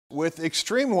With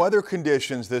extreme weather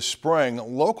conditions this spring,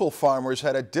 local farmers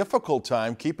had a difficult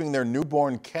time keeping their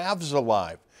newborn calves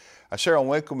alive. Sarah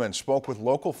Winkleman spoke with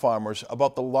local farmers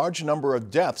about the large number of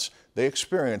deaths they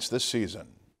experienced this season.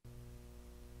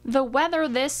 The weather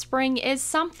this spring is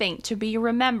something to be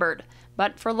remembered,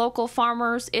 but for local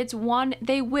farmers, it's one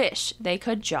they wish they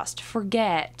could just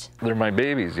forget. They're my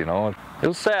babies, you know. It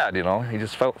was sad, you know. You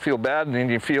just feel bad, and then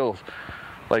you feel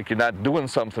like you're not doing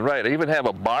something right. I even have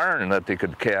a barn that they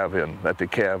could calved in,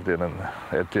 and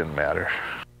it didn't matter.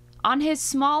 On his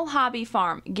small hobby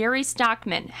farm, Gary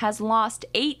Stockman has lost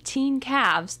 18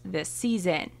 calves this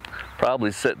season.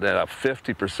 Probably sitting at a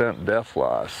 50% death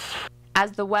loss.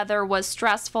 As the weather was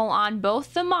stressful on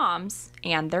both the moms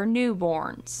and their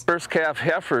newborns. First calf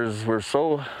heifers were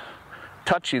so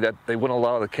touchy that they wouldn't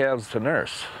allow the calves to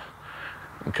nurse.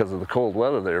 Because of the cold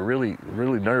weather, they're really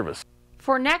nervous.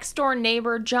 For next-door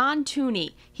neighbor John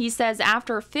Tooney, he says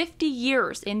after 50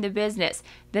 years in the business,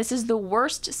 this is the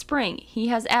worst spring he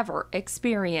has ever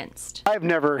experienced. I've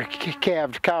never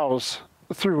calved cows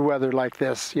through weather like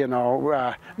this, you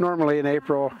know. Normally in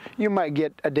April, you might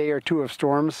get a day or two of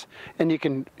storms, and you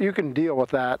can deal with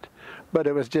that. But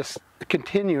it was just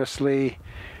continuously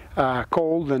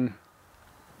cold and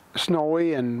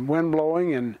snowy and wind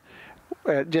blowing, and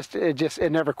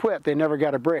it never quit. They never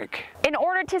got a break. In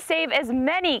order to save as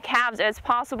many calves as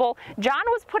possible, John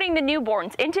was putting the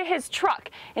newborns into his truck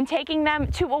and taking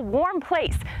them to a warm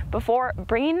place before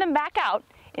bringing them back out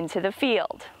into the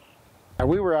field.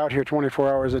 We were out here 24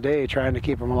 hours a day trying to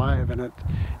keep them alive, and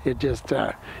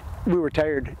we were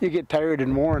tired. You get tired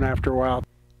and worn after a while.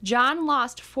 John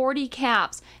lost 40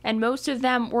 calves, and most of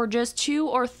them were just 2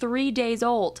 or 3 days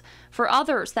old. For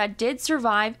others that did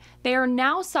survive, they are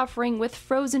now suffering with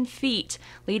frozen feet,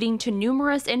 leading to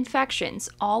numerous infections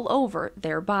all over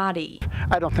their body.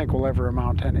 I don't think we'll ever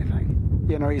amount to anything.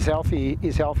 You know, he's healthy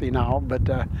now,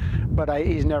 but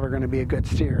he's never going to be a good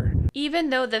steer. Even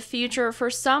though the future for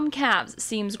some calves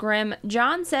seems grim,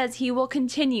 John says he will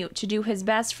continue to do his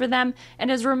best for them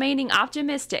and is remaining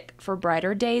optimistic for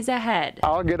brighter days ahead.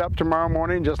 I'll get up tomorrow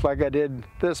morning just like I did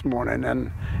this morning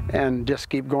and just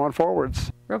keep going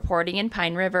forwards. Reporting in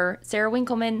Pine River, Sarah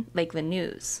Winkleman, Lakeland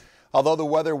News. Although the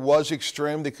weather was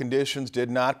extreme, the conditions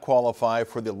did not qualify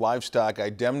for the livestock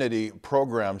indemnity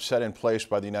program set in place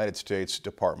by the United States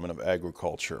Department of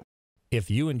Agriculture. If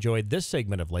you enjoyed this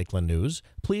segment of Lakeland News,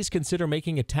 please consider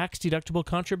making a tax-deductible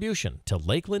contribution to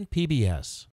Lakeland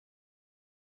PBS.